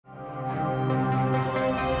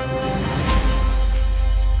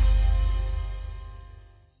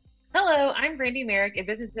Brandi Marek, a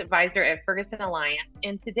business advisor at Ferguson Alliance,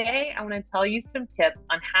 and today I want to tell you some tips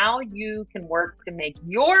on how you can work to make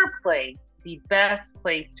your place the best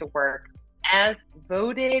place to work as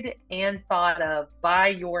voted and thought of by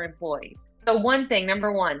your employees. So one thing,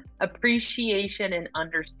 number one, appreciation and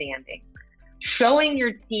understanding. Showing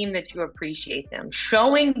your team that you appreciate them,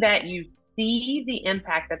 showing that you see the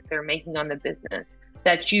impact that they're making on the business,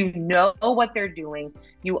 that you know what they're doing,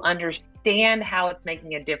 you understand how it's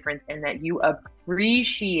making a difference, and that you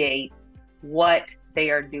appreciate what they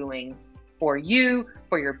are doing for you,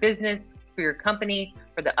 for your business, for your company,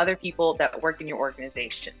 for the other people that work in your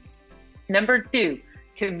organization. Number two,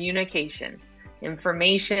 communication.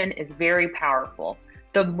 Information is very powerful.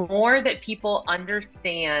 The more that people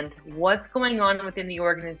understand what's going on within the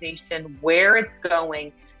organization, where it's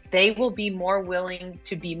going, they will be more willing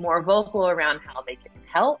to be more vocal around how they can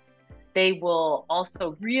help. They will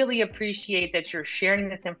also really appreciate that you're sharing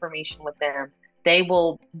this information with them. They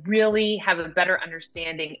will really have a better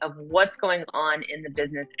understanding of what's going on in the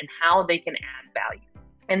business and how they can add value.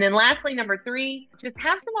 And then lastly, number three, just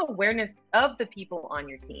have some awareness of the people on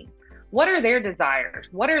your team. What are their desires?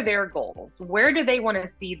 What are their goals? Where do they want to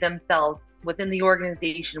see themselves within the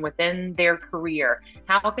organization, within their career?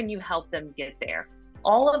 How can you help them get there?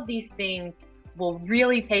 All of these things will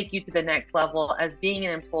really take you to the next level as being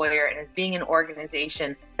an employer and as being an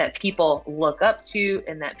organization that people look up to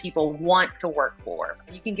and that people want to work for.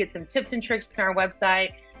 You can get some tips and tricks on our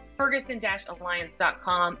website,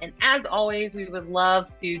 ferguson-alliance.com. And as always, we would love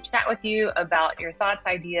to chat with you about your thoughts,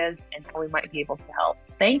 ideas, and how we might be able to help.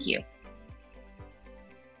 Thank you.